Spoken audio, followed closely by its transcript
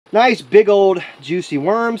Nice big old juicy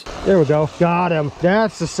worms. There we go, got him.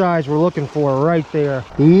 That's the size we're looking for right there.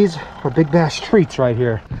 These are big bass treats right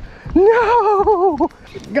here. No,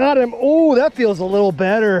 got him. Oh, that feels a little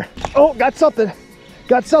better. Oh, got something,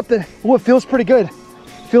 got something. Oh, it feels pretty good.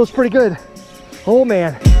 Feels pretty good. Oh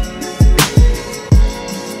man.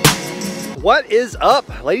 What is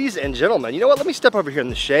up, ladies and gentlemen? You know what, let me step over here in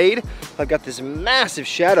the shade. I've got this massive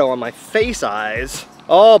shadow on my face eyes.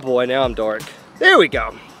 Oh boy, now I'm dark. There we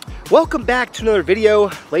go. Welcome back to another video,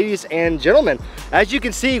 ladies and gentlemen. As you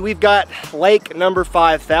can see, we've got lake number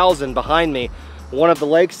 5000 behind me. One of the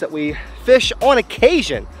lakes that we fish on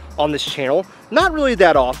occasion on this channel. Not really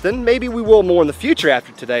that often. Maybe we will more in the future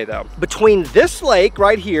after today though. Between this lake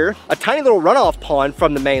right here, a tiny little runoff pond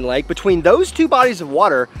from the main lake, between those two bodies of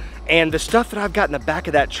water and the stuff that I've got in the back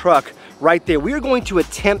of that truck right there, we are going to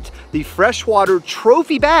attempt the freshwater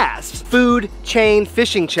trophy bass food chain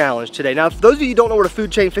fishing challenge today. Now, for those of you who don't know what a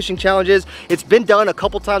food chain fishing challenge is, it's been done a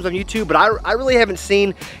couple times on YouTube, but I really haven't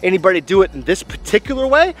seen anybody do it in this particular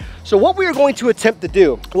way. So what we are going to attempt to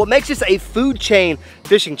do, what makes this a food chain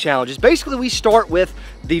fishing challenge, is basically we start with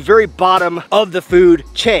the very bottom of the food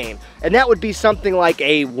chain, and that would be something like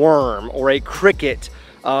a worm or a cricket.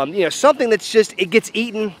 You know, something that's just, it gets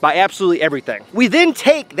eaten by absolutely everything. We then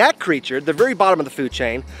take that creature, the very bottom of the food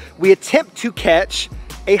chain, we attempt to catch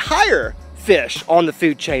a higher fish on the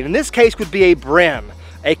food chain. In this case would be a brim,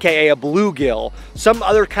 aka a bluegill, some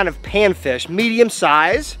other kind of panfish, medium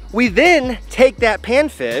size. We then take that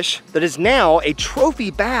panfish that is now a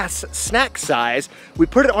trophy bass snack size, we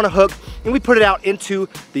put it on a hook and we put it out into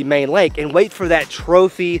the main lake and wait for that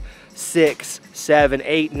trophy 6, 7,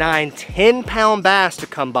 8, 9, 10-pound bass to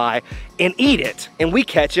come by and eat it, and we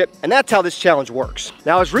catch it, and that's how this challenge works.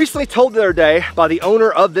 Now, I was recently told the other day by the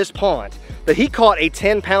owner of this pond that he caught a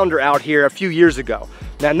 10-pounder out here a few years ago.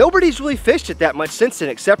 Now, nobody's really fished it that much since then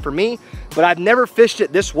except for me, but I've never fished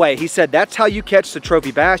it this way. He said that's how you catch the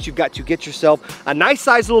trophy bass. You've got to get yourself a nice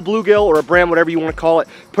sized little bluegill or a brim, whatever you want to call it,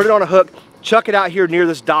 put it on a hook, chuck it out here near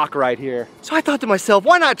this dock right here. So I thought to myself,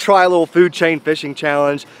 why not try a little food chain fishing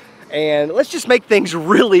challenge? And let's just make things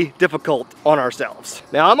really difficult on ourselves.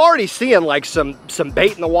 Now, I'm already seeing like some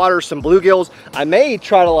bait in the water, some bluegills. I may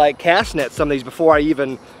try to like cast net some of these before I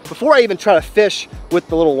even try to fish with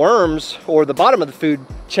the little worms or the bottom of the food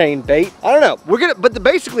chain bait. I don't know. But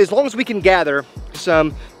basically, as long as we can gather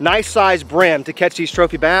some nice sized brim to catch these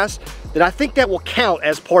trophy bass, then I think that will count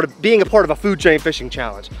as part of being a part of a food chain fishing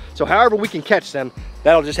challenge. So however we can catch them,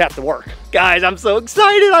 that'll just have to work. Guys, I'm so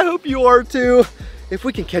excited. I hope you are too. If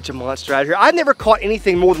we can catch a monster out here. I've never caught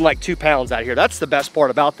anything more than like 2 pounds out here. That's the best part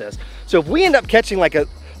about this. So if we end up catching like a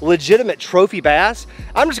legitimate trophy bass,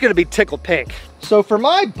 I'm just gonna be tickled pink. So for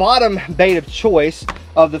my bottom bait of choice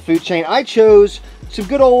of the food chain, I chose some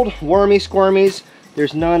good old wormy squirmies.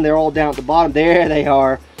 There's none, they're all down at the bottom. There they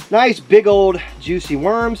are. Nice big old juicy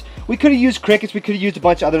worms. We could have used crickets, we could have used a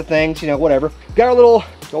bunch of other things, you know, whatever. Got our little,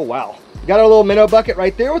 oh wow. Got our little minnow bucket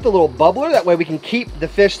right there with a little bubbler. That way we can keep the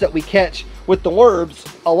fish that we catch with the worms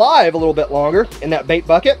alive a little bit longer in that bait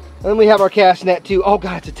bucket. And then we have our cast net too. Oh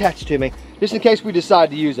God, it's attached to me, just in case we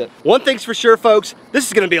decide to use it. One thing's for sure, folks, this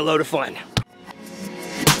is gonna be a load of fun.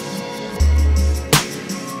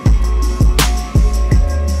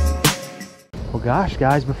 Well gosh,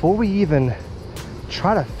 guys, before we even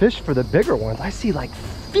try to fish for the bigger ones, I see like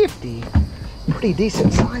 50 pretty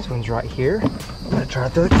decent sized ones right here. I'm gonna try to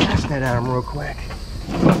throw the cast net at them real quick.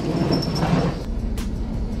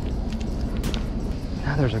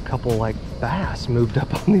 Now there's a couple like bass moved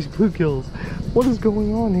up on these bluegills. What is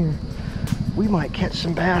going on here? We might catch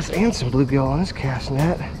some bass and some bluegill on this cast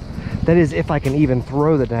net. That is, if I can even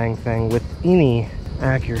throw the dang thing with any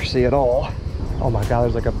accuracy at all. Oh my God,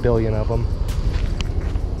 there's like a billion of them.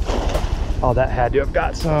 Oh, that had to have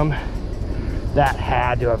got some. That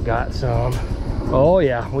had to have got some. Oh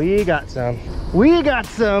yeah, we got some. We got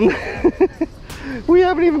some. We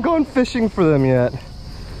haven't even gone fishing for them yet.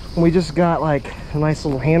 We just got like a nice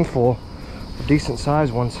little handful of decent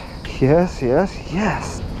sized ones. Yes, yes,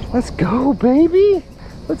 yes. Let's go, baby.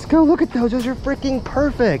 Let's go. Look at those. Those are freaking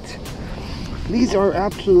perfect. These are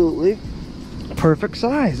absolutely perfect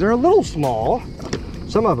size. They're a little small.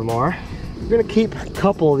 Some of them are. We're gonna keep a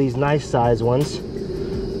couple of these nice size ones.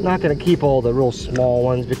 Not gonna keep all the real small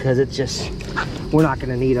ones because it's just, we're not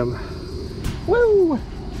gonna need them. Woo!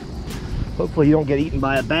 Hopefully you don't get eaten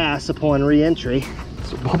by a bass upon re-entry.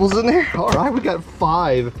 Some bubbles in there. All right, we got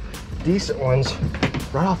 5 decent ones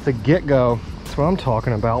right off the get-go. That's what I'm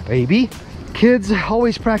talking about, baby. Kids,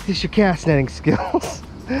 always practice your cast netting skills.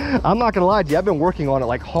 I'm not gonna lie to you, I've been working on it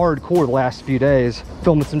like hardcore the last few days,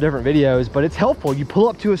 filming some different videos, but it's helpful. You pull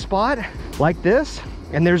up to a spot like this,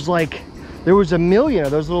 and there was a million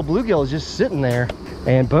of those little bluegills just sitting there.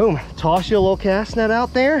 And boom, toss you a little cast net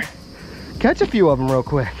out there, catch a few of them real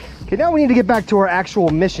quick. Okay, now we need to get back to our actual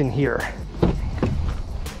mission here.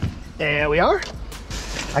 There we are.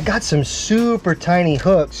 I got some super tiny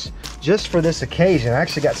hooks just for this occasion. I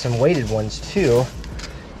actually got some weighted ones too.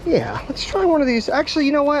 Yeah, let's try one of these. Actually,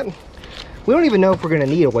 you know what? We don't even know if we're gonna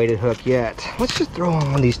need a weighted hook yet. Let's just throw on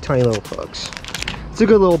one of these tiny little hooks. It's a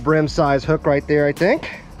good little brim size hook right there, I think.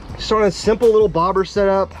 Just on a simple little bobber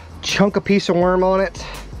setup, chunk a piece of worm on it.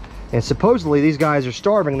 And supposedly these guys are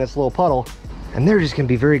starving in this little puddle, and they're just gonna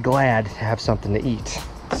be very glad to have something to eat.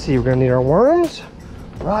 Let's see, we're gonna need our worms,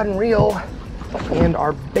 rod and reel, and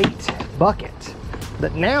our bait bucket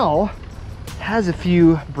that now has a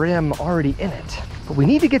few brim already in it. But we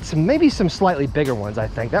need to get maybe some slightly bigger ones, I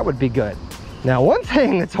think. That would be good. Now, one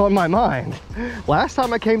thing that's on my mind, last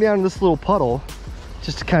time I came down to this little puddle,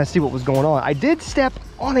 just to kind of see what was going on, I did step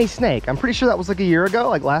on a snake. I'm pretty sure that was like a year ago,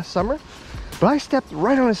 like last summer. But I stepped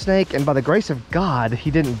right on a snake, and by the grace of God, he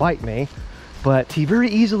didn't bite me, but he very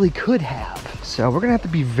easily could have. So we're gonna have to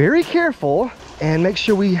be very careful and make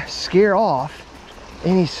sure we scare off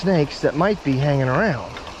any snakes that might be hanging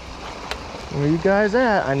around. Where you guys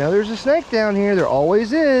at? I know there's a snake down here. There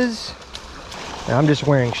always is. And I'm just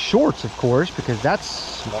wearing shorts, of course, because that's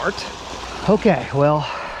smart. Okay, well,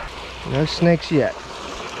 no snakes yet.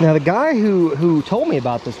 Now, the guy who told me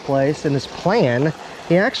about this place and this plan,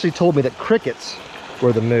 he actually told me that crickets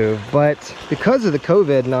were the move, but because of the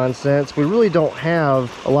COVID nonsense, we really don't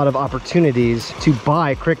have a lot of opportunities to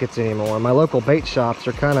buy crickets anymore. My local bait shops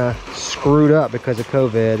are kind of screwed up because of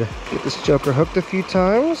COVID. Get this joker hooked a few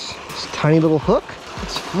times. This tiny little hook.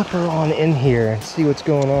 Let's flip her on in here and see what's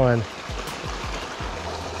going on.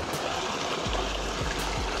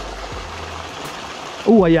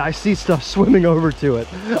 Oh yeah, I see stuff swimming over to it.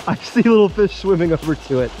 I see little fish swimming over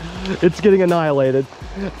to it. It's getting annihilated.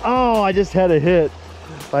 Oh, I just had a hit.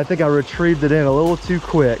 I think I retrieved it in a little too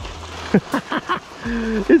quick.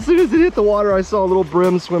 As soon as it hit the water, I saw a little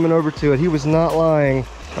brim swimming over to it. He was not lying.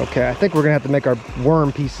 Okay, I think we're gonna have to make our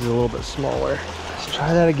worm pieces a little bit smaller. Let's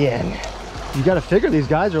try that again. You gotta figure these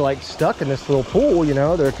guys are like stuck in this little pool, you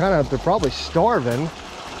know? They're probably starving.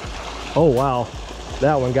 Oh wow,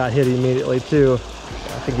 that one got hit immediately too.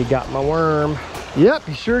 I think he got my worm. Yep,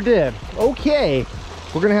 he sure did. Okay,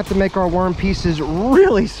 we're gonna have to make our worm pieces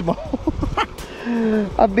really small.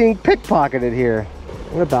 I'm being pickpocketed here.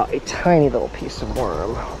 What about a tiny little piece of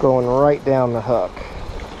worm going right down the hook?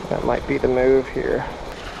 That might be the move here.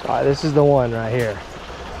 All right, this is the one right here.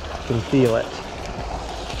 I can feel it.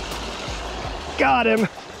 Got him,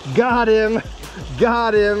 got him,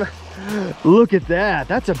 got him. Look at that,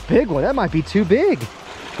 that's a big one. That might be too big.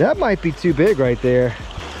 That might be too big right there.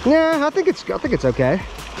 Nah, I think it's okay.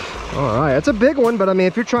 All right, that's a big one, but I mean,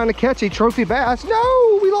 if you're trying to catch a trophy bass,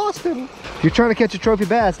 no, we lost him. If you're trying to catch a trophy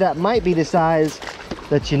bass, that might be the size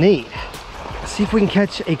that you need. Let's see if we can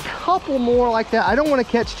catch a couple more like that. I don't want to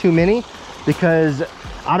catch too many because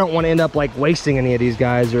I don't want to end up like wasting any of these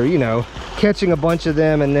guys, or, you know, catching a bunch of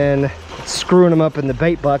them and then screwing them up in the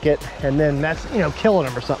bait bucket and then killing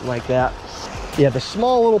them or something like that. Yeah, the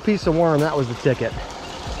small little piece of worm, that was the ticket.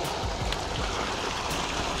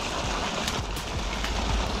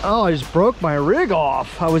 Oh, I just broke my rig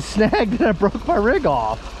off. I was snagged and I broke my rig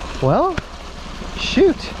off. Well,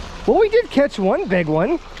 shoot. Well, we did catch one big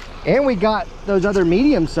one, and we got those other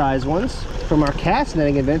medium-sized ones from our cast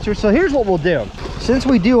netting adventure. So here's what we'll do. Since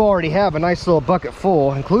we do already have a nice little bucket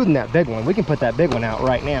full, including that big one, we can put that big one out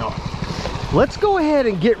right now. Let's go ahead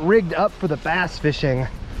and get rigged up for the bass fishing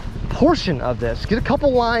portion of this. Get a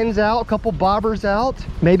couple lines out, a couple bobbers out,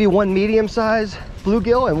 maybe one medium-sized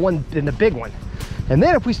bluegill and the big one. And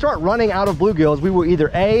then if we start running out of bluegills, we will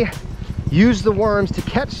either A, use the worms to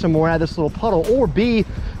catch some more out of this little puddle, or B,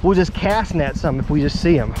 we'll just cast net some if we just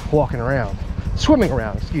see them walking around, swimming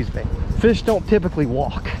around, excuse me. Fish don't typically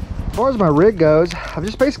walk. As far as my rig goes, I've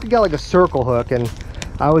just basically got like a circle hook, and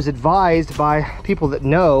I was advised by people that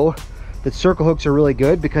know that circle hooks are really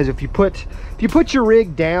good, because if you put your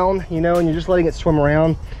rig down, you know, and you're just letting it swim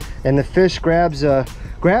around, and the fish grabs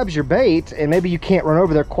your bait, and maybe you can't run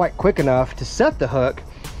over there quite quick enough to set the hook,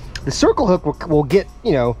 the circle hook will get,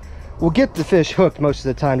 you know, will get the fish hooked most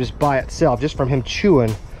of the time just by itself, just from him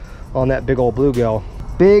chewing on that big old bluegill.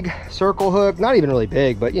 Big circle hook, not even really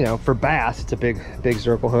big, but you know, for bass it's a big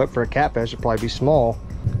circle hook. For a catfish it'd probably be small.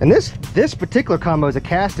 And this particular combo is a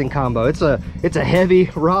casting combo. It's a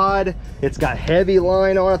heavy rod, it's got heavy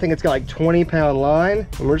line on. I think it's got like 20-pound line,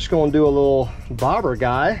 and we're just going to do a little bobber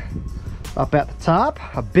guy up at the top,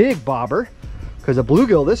 a big bobber, because a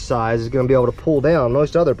bluegill this size is going to be able to pull down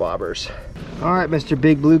most other bobbers. All right, Mr.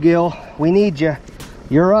 Big Bluegill, we need you.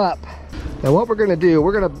 You're up. Now what we're gonna do,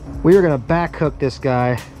 we are gonna back hook this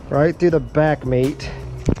guy right through the back meat.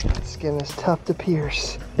 Skin is tough to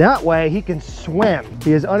pierce. That way he can swim.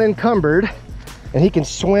 He is unencumbered and he can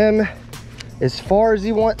swim as far as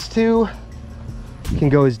he wants to. He can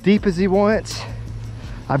go as deep as he wants.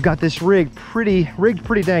 I've got this rigged pretty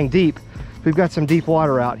dang deep. We've got some deep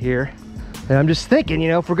water out here. And I'm just thinking, you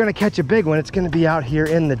know, if we're gonna catch a big one, it's gonna be out here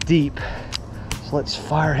in the deep. So let's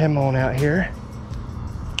fire him on out here.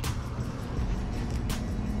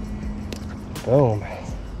 Boom.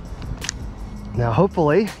 Now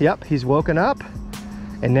hopefully, yep, he's woken up.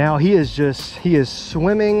 And now he is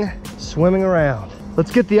swimming around.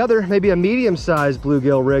 Let's get the other, maybe a medium-sized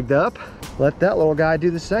bluegill rigged up. Let that little guy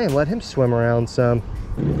do the same. Let him swim around some.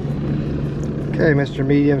 Okay, Mr.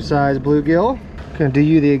 Medium-sized bluegill. Gonna do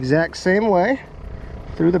you the exact same way.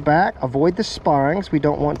 Through the back, avoid the sparings. We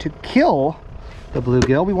don't want to kill the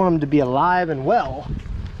bluegill. We want him to be alive and well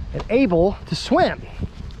and able to swim.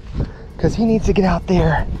 Because he needs to get out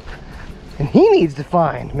there and he needs to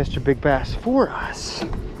find Mr. Big Bass for us.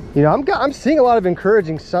 You know, I'm seeing a lot of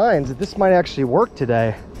encouraging signs that this might actually work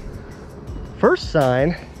today. First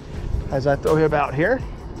sign, as I throw him out here,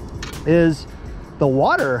 is the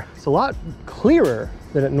water. It's a lot clearer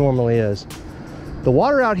than it normally is. The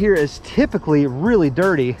water out here is typically really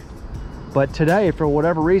dirty, but today, for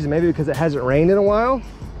whatever reason, maybe because it hasn't rained in a while,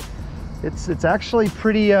 it's actually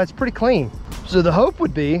pretty clean. So the hope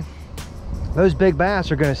would be those big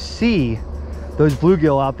bass are going to see those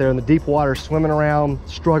bluegill out there in the deep water swimming around,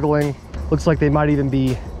 struggling. Looks like they might even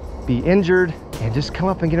be injured, and just come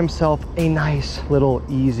up and get himself a nice little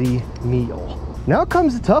easy meal. Now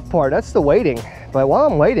comes the tough part. That's the waiting. But while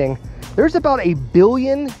I'm waiting, there's about 1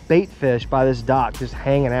 billion bait fish by this dock just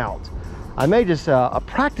hanging out. I may just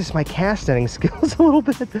practice my cast netting skills a little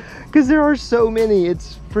bit because there are so many.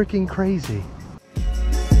 It's freaking crazy.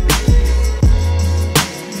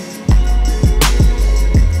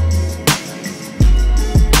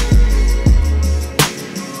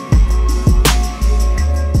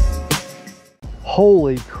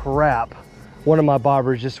 Holy crap. One of my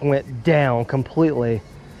bobbers just went down completely.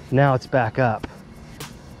 Now it's back up.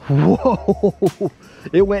 Whoa,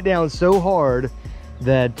 it went down so hard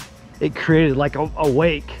that it created like a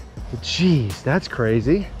wake. Jeez, that's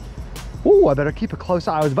crazy. Oh, I better keep a close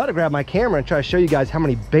eye. I was about to grab my camera and try to show you guys how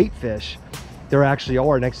many bait fish there actually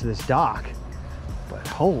are next to this dock. But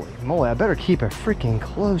holy moly, I better keep a freaking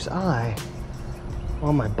close eye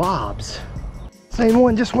on my bobs. Same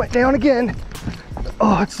one just went down again.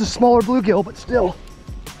 Oh, it's the smaller bluegill, but still.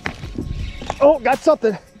 Oh, got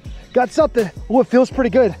something. Got something. Oh, it feels pretty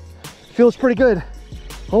good. Feels pretty good.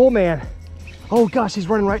 Oh man. Oh gosh, he's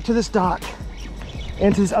running right to this dock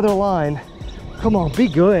and to this other line. Come on, be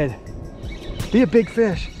good. Be a big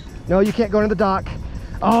fish. No, you can't go into the dock.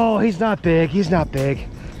 Oh, he's not big. He's not big.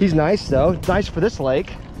 He's nice though. Nice for this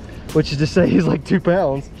lake, which is to say he's like 2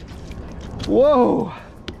 pounds. Whoa.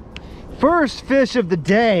 First fish of the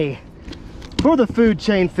day for the Food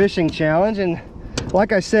Chain Fishing Challenge. And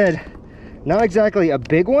like I said, not exactly a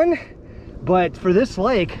big one, but for this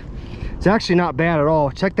lake, it's actually not bad at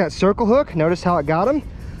all. Check that circle hook. Notice how it got him.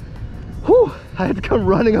 Whew, I had to come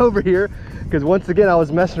running over here because once again, I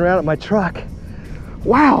was messing around at my truck.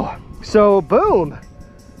 Wow. So boom,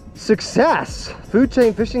 success. Food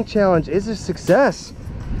Chain Fishing Challenge is a success.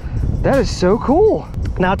 That is so cool.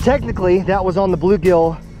 Now, technically that was on the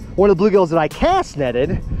bluegill, one of the bluegills that I cast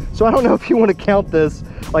netted. So I don't know if you want to count this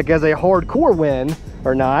like as a hardcore win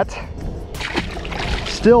or not.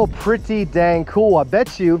 Still pretty dang cool. I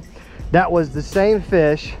bet you that was the same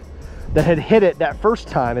fish that had hit it that first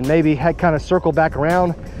time and maybe had kind of circled back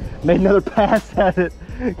around, made another pass at it.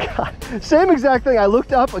 God, same exact thing. I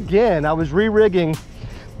looked up again. I was re-rigging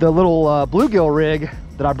the little bluegill rig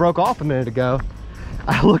that I broke off a minute ago.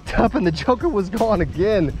 I looked up and the joker was gone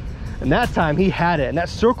again. And that time he had it. And that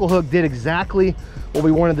circle hook did exactly what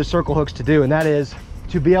we wanted the circle hooks to do. And that is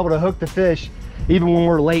to be able to hook the fish even when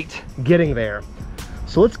we're late getting there.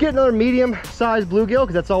 So let's get another medium-sized bluegill,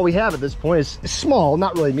 because that's all we have at this point. It's small,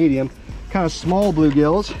 not really medium, kind of small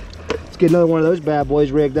bluegills. Let's get another one of those bad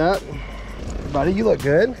boys rigged up. Buddy, you look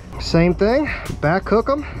good. Same thing, back hook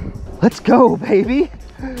them. Let's go, baby.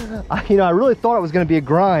 You know, I really thought it was going to be a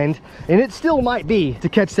grind, and it still might be to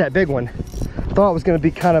catch that big one. Thought it was going to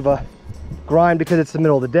be kind of a grind because it's the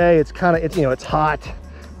middle of the day. It's kind of, you know, it's hot,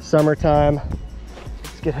 summertime.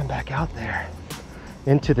 Let's get him back out there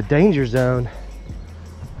into the danger zone.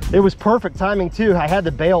 It was perfect timing too. I had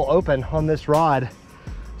the bail open on this rod,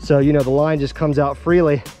 so you know the line just comes out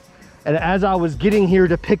freely. And as I was getting here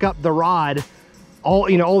to pick up the rod,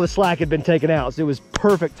 all the slack had been taken out, so it was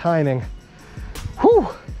perfect timing. Whew!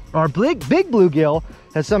 Our big bluegill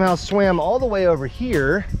has somehow swam all the way over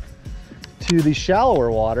here to the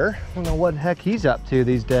shallower water. I don't know what the heck he's up to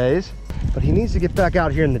these days, but he needs to get back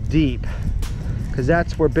out here in the deep, because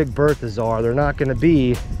that's where big berthas are. They're not going to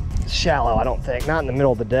be shallow, I don't think, not in the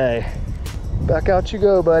middle of the day. Back out you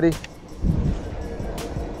go, buddy.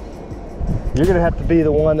 You're gonna have to be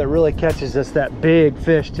the one that really catches us that big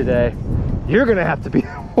fish today. You're gonna have to be the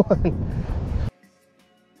one.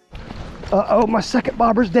 Uh-oh, my second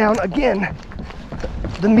bobber's down again.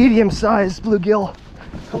 The medium-sized bluegill.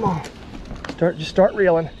 Come on, just start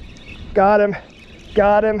reeling. Got him,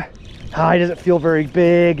 got him. Ah, he doesn't feel very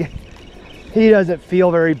big. He doesn't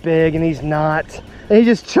feel very big, and he's not. And he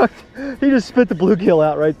just spit the bluegill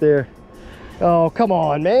out right there. Oh, come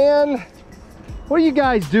on, man. What are you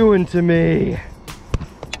guys doing to me?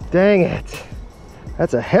 Dang it.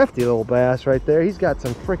 That's a hefty little bass right there. He's got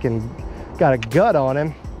got a gut on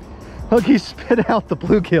him. Look, he spit out the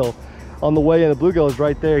bluegill on the way in. The bluegill is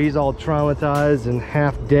right there. He's all traumatized and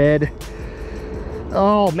half dead.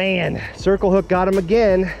 Oh man, circle hook got him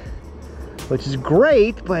again, which is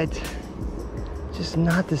great, but just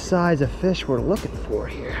not the size of fish we're looking for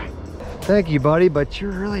here. Thank you, buddy, but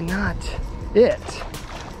you're really not it.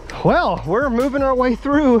 Well, we're moving our way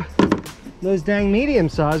through those dang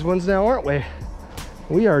medium-sized ones now, aren't we?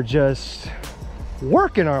 We are just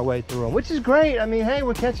working our way through them, which is great. I mean, hey,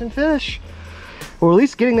 we're catching fish. Or at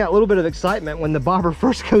least getting that little bit of excitement when the bobber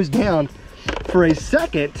first goes down. For a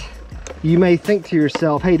second, you may think to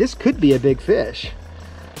yourself, hey, this could be a big fish.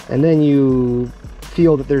 And then you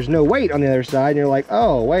feel that there's no weight on the other side, and you're like,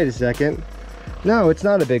 oh, wait a second. No, it's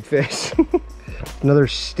not a big fish. Another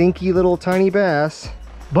stinky little tiny bass.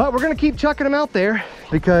 But we're gonna keep chucking them out there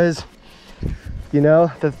because, you know,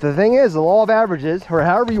 the thing is, the law of averages, or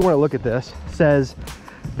however you want to look at this, says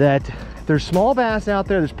that if there's small bass out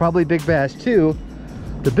there, there's probably big bass too.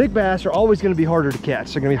 The big bass are always going to be harder to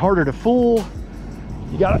catch. They're going to be harder to fool.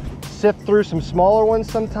 You got to sift through some smaller ones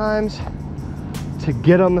sometimes to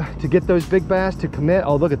get those big bass to commit.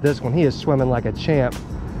 Oh, look at this one. He is swimming like a champ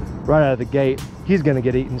right out of the gate. He's going to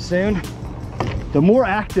get eaten soon. The more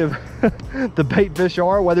active the bait fish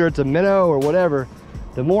are, whether it's a minnow or whatever,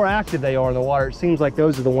 the more active they are in the water. It seems like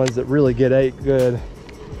those are the ones that really get ate good.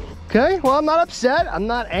 Okay, well, I'm not upset. I'm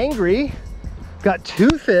not angry. Got 2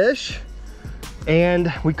 fish,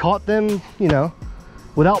 and we caught them, you know,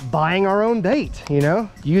 without buying our own bait, you know,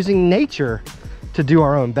 using nature to do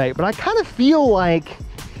our own bait. But I kind of feel like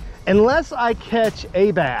unless I catch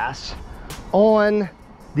a bass on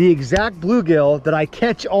the exact bluegill that I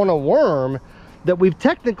catch on a worm, that we've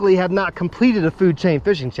technically have not completed a food chain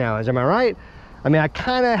fishing challenge. Am I right? I mean, I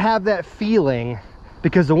kind of have that feeling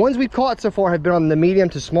because the ones we've caught so far have been on the medium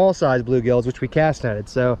to small size bluegills, which we cast netted.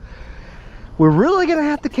 So we're really gonna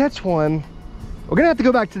have to catch one. We're gonna have to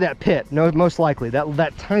go back to that pit, most likely,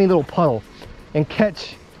 that tiny little puddle, and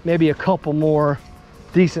catch maybe a couple more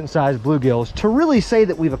decent sized bluegills to really say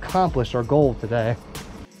that we've accomplished our goal today.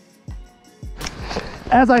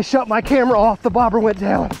 As I shut my camera off, the bobber went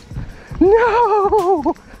down.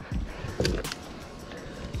 No!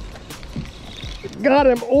 Got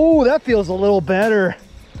him. Oh, that feels a little better.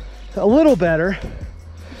 A little better.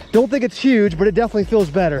 Don't think it's huge, but it definitely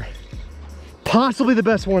feels better. Possibly the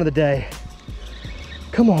best one of the day.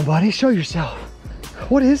 Come on, buddy, show yourself.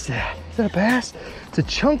 What is that? Is that a bass? It's a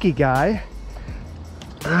chunky guy.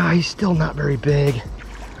 Ah, he's still not very big.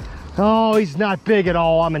 Oh, he's not big at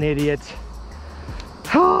all. I'm an idiot.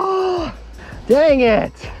 Oh, dang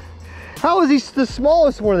it. How is he the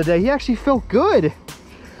smallest one of the day? He actually felt good.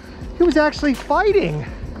 He was actually fighting.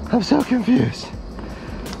 I'm so confused.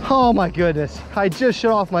 Oh my goodness. I just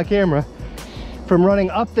shut off my camera from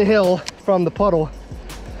running up the hill from the puddle.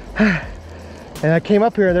 And I came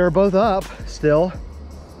up here and they were both up still.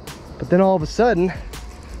 But then all of a sudden,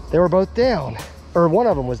 they were both down. Or one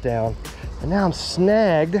of them was down. And now I'm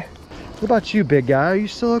snagged. What about you, big guy? Are you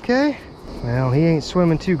still okay? Well, he ain't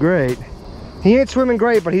swimming too great. He ain't swimming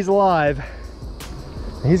great, but he's alive.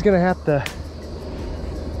 He's gonna have to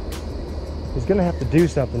do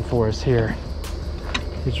something for us here.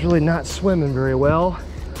 He's really not swimming very well.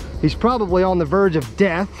 He's probably on the verge of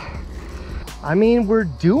death. I mean, we're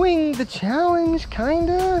doing the challenge,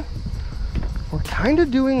 kinda. We're kinda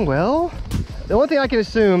doing well. The only thing I can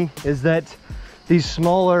assume is that these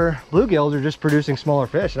smaller bluegills are just producing smaller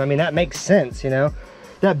fish. And I mean, that makes sense, you know?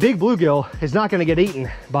 That big bluegill is not gonna get eaten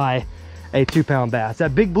by a 2-pound bass.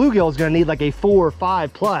 That big bluegill is gonna need like a 4 or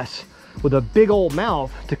 5 plus with a big old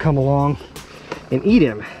mouth to come along and eat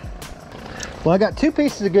him. Well, I got 2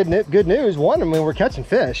 pieces of good news. One, I mean, we're catching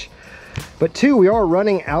fish. But two, we are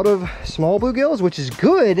running out of small bluegills, which is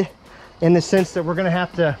good in the sense that we're gonna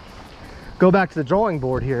have to go back to the drawing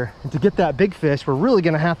board here. And to get that big fish, we're really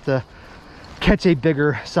gonna have to catch a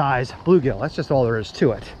bigger size bluegill. That's just all there is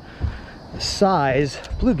to it. The size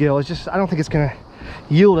bluegill is just, I don't think it's gonna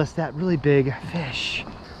yield us that really big fish.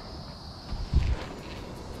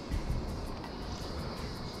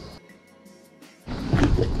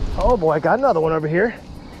 Oh boy, got another one over here.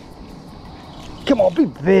 Come on, be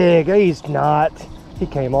big. He's not. He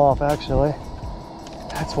came off actually.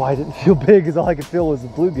 That's why I didn't feel big, because all I could feel was the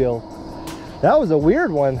bluegill. That was a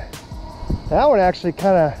weird one. That one actually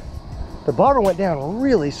kind of, the bobber went down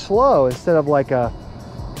really slow instead of like a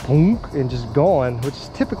boonk and just going, which is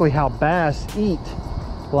typically how bass eat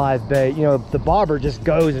live bait. You know, the bobber just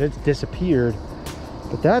goes and it's disappeared.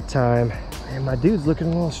 But that time, man, my dude's looking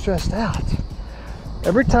a little stressed out.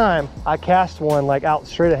 Every time I cast one like out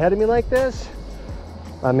straight ahead of me like this,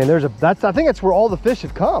 I mean, I think that's where all the fish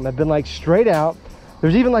have come. Have been like straight out.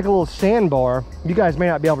 There's even like a little sandbar. You guys may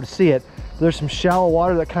not be able to see it. There's some shallow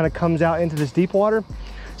water that kind of comes out into this deep water.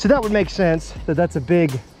 So that would make sense that that's a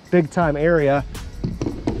big time area,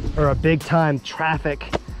 or a big time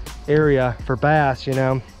traffic area for bass, you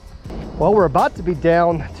know. Well, we're about to be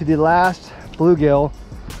down to the last bluegill.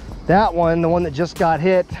 That one, the one that just got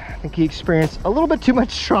hit, I think he experienced a little bit too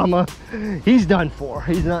much trauma. He's done for.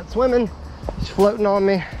 He's not swimming. He's floating on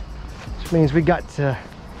me, which means we got to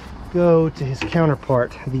go to his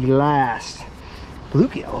counterpart, the last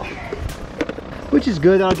bluegill, which is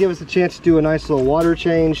good. That'll give us a chance to do a nice little water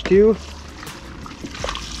change too.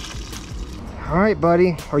 All right,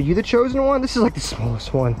 buddy, are you the chosen one? This is like the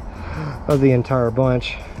smallest one of the entire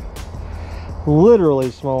bunch. Literally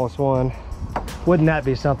smallest one. Wouldn't that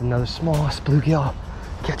be something though? The smallest bluegill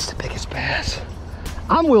gets the biggest bass.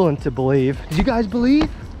 I'm willing to believe. Did you guys believe?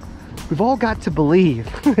 We've all got to believe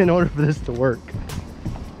in order for this to work.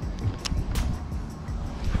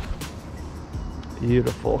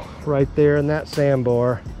 Beautiful. Right there in that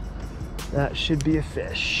sandbar. That should be a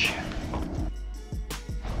fish.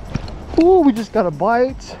 Ooh, we just got a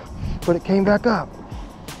bite, but it came back up.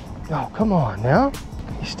 Oh, come on now.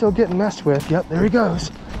 He's still getting messed with. Yep, there he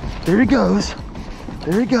goes. There he goes.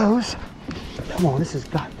 There he goes. Come on, this has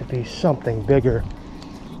got to be something bigger.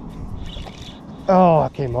 Oh, I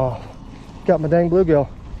came off. Got my dang bluegill.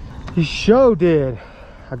 He sure did.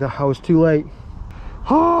 I was too late.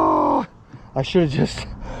 Oh, I should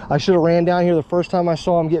have ran down here the first time I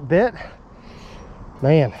saw him get bit.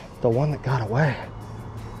 Man, the one that got away,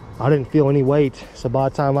 I didn't feel any weight. So by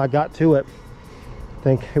the time I got to it, I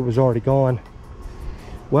think it was already gone.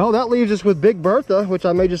 Well, that leaves us with Big Bertha, which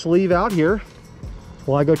I may just leave out here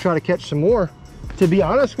while I go try to catch some more. To be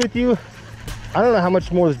honest with you, I don't know how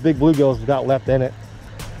much more this big bluegill's got left in it.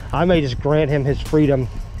 I may just grant him his freedom.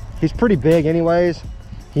 He's pretty big anyways.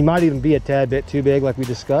 He might even be a tad bit too big like we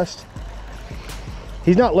discussed.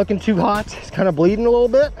 He's not looking too hot. He's kind of bleeding a little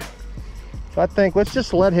bit. So I think let's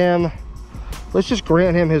just grant him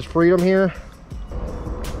his freedom here.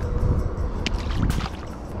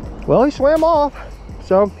 Well, he swam off,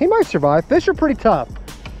 so he might survive. Fish are pretty tough.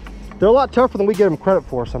 They're a lot tougher than we give them credit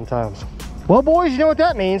for sometimes. Well, boys, you know what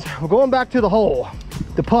that means. We're going back to the hole,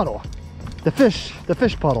 the puddle, the fish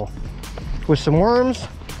puddle, with some worms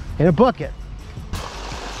in a bucket.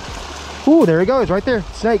 Ooh, there he goes, right there.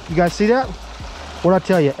 Snake, you guys see that? What'd I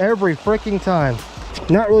tell you? Every freaking time.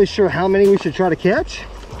 Not really sure how many we should try to catch.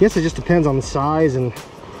 Guess it just depends on the size and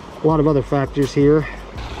a lot of other factors here.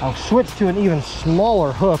 I'll switch to an even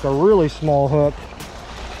smaller hook, a really small hook,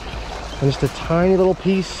 and just a tiny little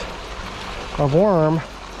piece of worm.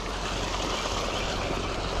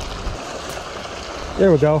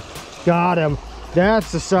 There we go. Got him.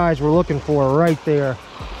 That's the size we're looking for right there.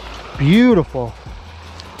 Beautiful.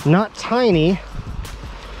 Not tiny.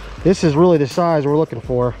 This is really the size we're looking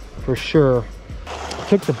for sure.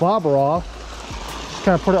 Took the bobber off. Just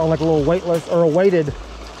kind of put it on like a little weightless or a weighted.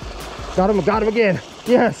 Got him again.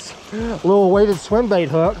 Yes. A little weighted swim bait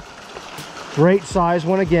hook. Great size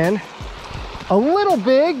one again. A little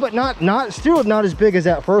big, but still not as big as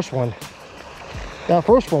that first one. That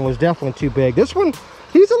first one was definitely too big. This one,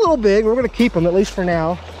 he's a little big. We're gonna keep him at least for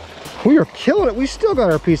now. We are killing it. We still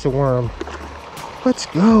got our piece of worm. Let's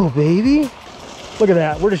go, baby. Look at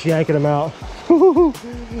that. We're just yanking them out.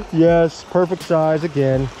 Yes, perfect size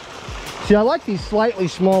again. See, I like these slightly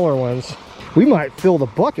smaller ones. We might fill the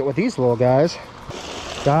bucket with these little guys.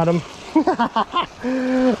 Got him.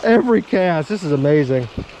 Every cast. This is amazing.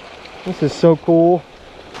 This is so cool.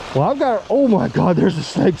 Well, I've got, oh my God, there's a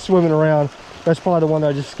snake swimming around. That's probably the one that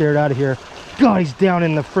I just scared out of here. God, he's down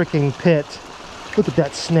in the freaking pit. Look at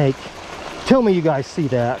that snake. Tell me you guys see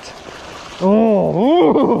that.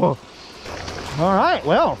 Oh, all right,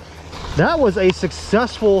 well, that was a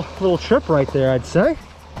successful little trip right there, I'd say.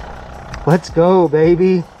 Let's go,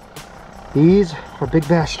 baby. These are big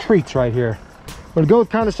bass treats right here. We're gonna go with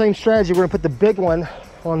kind of the same strategy. We're gonna put the big one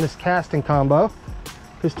on this casting combo,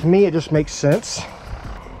 because to me, it just makes sense.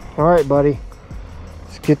 All right, buddy,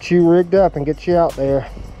 let's get you rigged up and get you out there.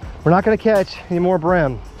 We're not gonna catch any more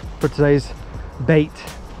brim for today's bait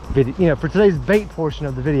video, you know, for today's bait portion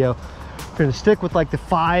of the video. We're gonna stick with like the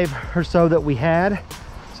 5 or so that we had.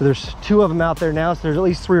 So there's 2 of them out there now, so there's at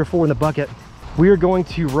least 3 or 4 in the bucket. We are going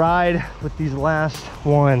to ride with these last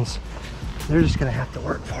ones. They're just gonna have to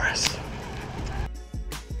work for us.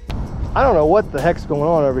 I don't know what the heck's going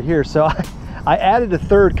on over here. So I added a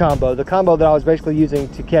 3rd combo, the combo that I was basically using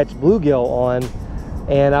to catch bluegill on.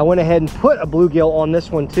 And I went ahead and put a bluegill on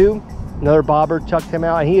this one too. Another bobber, chucked him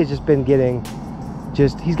out, and he has just been getting,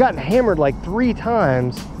 he's gotten hammered like 3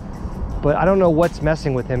 times, but I don't know what's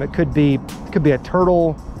messing with him. It could be a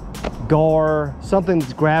turtle, gar, something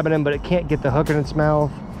that's grabbing him, but it can't get the hook in its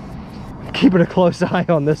mouth. I'm keeping a close eye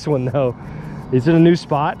on this one though. It's in a new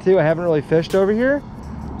spot too. I haven't really fished over here,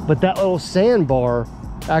 but that little sandbar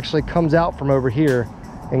actually comes out from over here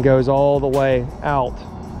and goes all the way out.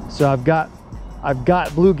 So I've got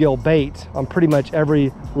bluegill bait on pretty much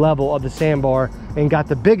every level of the sandbar, and got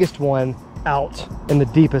the biggest one out in the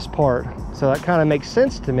deepest part. So that kind of makes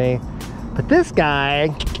sense to me. But this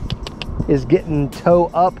guy is getting toe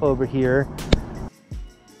up over here.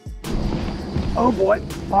 Oh boy,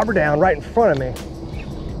 bobber down right in front of me.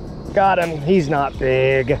 Got him. He's not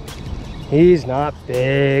big. He's not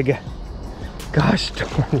big. Gosh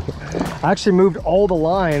darn it. I actually moved all the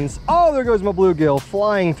lines. Oh, there goes my bluegill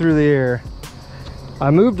flying through the air. I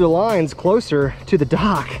moved the lines closer to the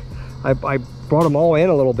dock. I brought them all in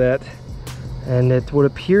a little bit, and it would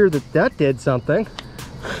appear that that did something.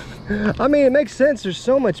 I mean, it makes sense. There's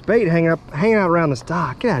so much bait hanging out around this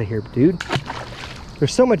dock. Get out of here, dude.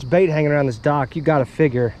 There's so much bait hanging around this dock. You gotta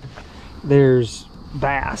figure there's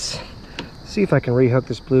bass. See if I can rehook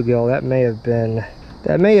this bluegill. That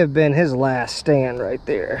may have been his last stand right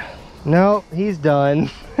there. No, he's done.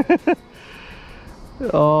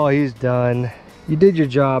 Oh, he's done. You did your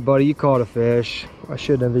job, buddy. You caught a fish. I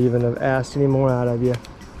shouldn't have even asked any more out of you.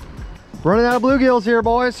 Running out of bluegills here,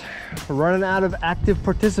 boys. We're running out of active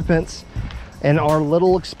participants in our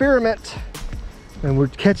little experiment. And we're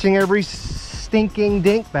catching every stinking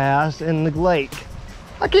dink bass in the lake.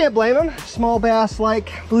 I can't blame them. Small bass like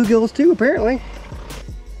bluegills too, apparently.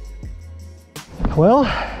 Well,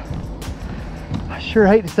 I sure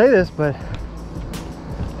hate to say this, but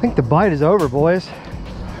I think the bite is over, boys.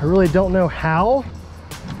 I really don't know how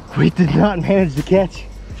we did not manage to catch,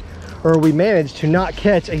 or we managed to not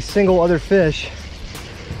catch a single other fish,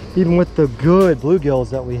 even with the good bluegills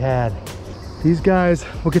that we had. These guys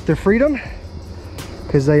will get their freedom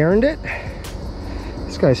because they earned it.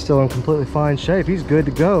 This guy's still in completely fine shape. He's good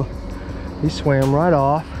to go. He swam right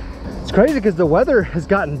off. It's crazy because the weather has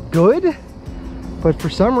gotten good, but for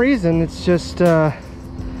some reason it's just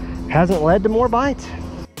hasn't led to more bites.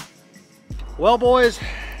 Well, boys,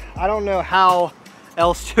 I don't know how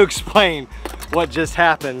else to explain what just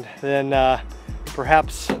happened than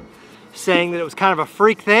perhaps saying that it was kind of a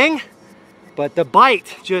freak thing, but the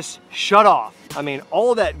bite just shut off. I mean,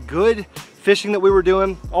 all that good fishing that we were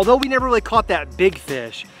doing, although we never really caught that big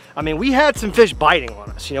fish, I mean, we had some fish biting on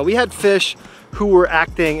us. You know, we had fish who were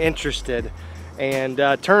acting interested, and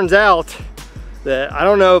turns out that, I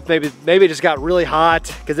don't know if maybe it just got really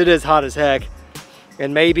hot, because it is hot as heck,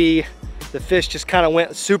 and maybe the fish just kind of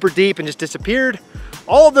went super deep and just disappeared.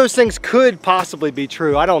 All of those things could possibly be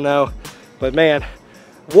true. I don't know, but man,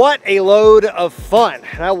 what a load of fun.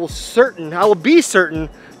 And I will be certain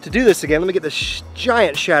to do this again. Let me get this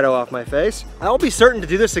giant shadow off my face. I'll be certain to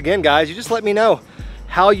do this again, guys. You just let me know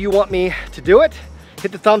how you want me to do it.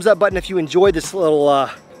 Hit the thumbs up button if you enjoyed this little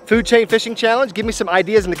food chain fishing challenge. Give me some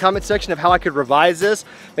ideas in the comment section of how I could revise this,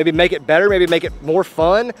 maybe make it better, maybe make it more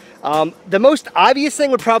fun. The most obvious thing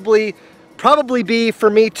would probably be for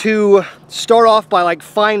me to start off by like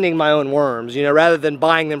finding my own worms, you know, rather than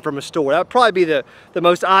buying them from a store. That would probably be the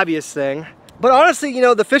most obvious thing. But honestly, you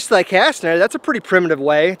know, the fish that I cast in there, that's a pretty primitive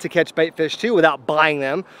way to catch bait fish too without buying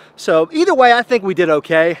them. So either way, I think we did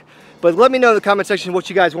okay. But let me know in the comment section what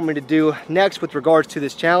you guys want me to do next with regards to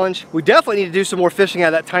this challenge. We definitely need to do some more fishing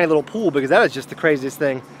out of that tiny little pool, because that is just the craziest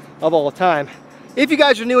thing of all time. If you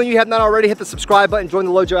guys are new and you have not already, hit the subscribe button, join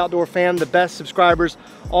the LOJO Outdoor fam, the best subscribers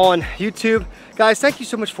on YouTube. Guys, thank you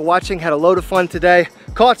so much for watching. Had a load of fun today.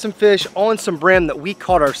 Caught some fish on some brim that we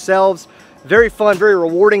caught ourselves. Very fun, very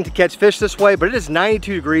rewarding to catch fish this way, but it is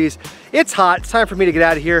 92 degrees. It's hot. It's time for me to get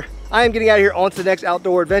out of here. I am getting out of here on to the next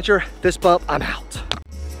outdoor adventure. Fist bump, I'm out.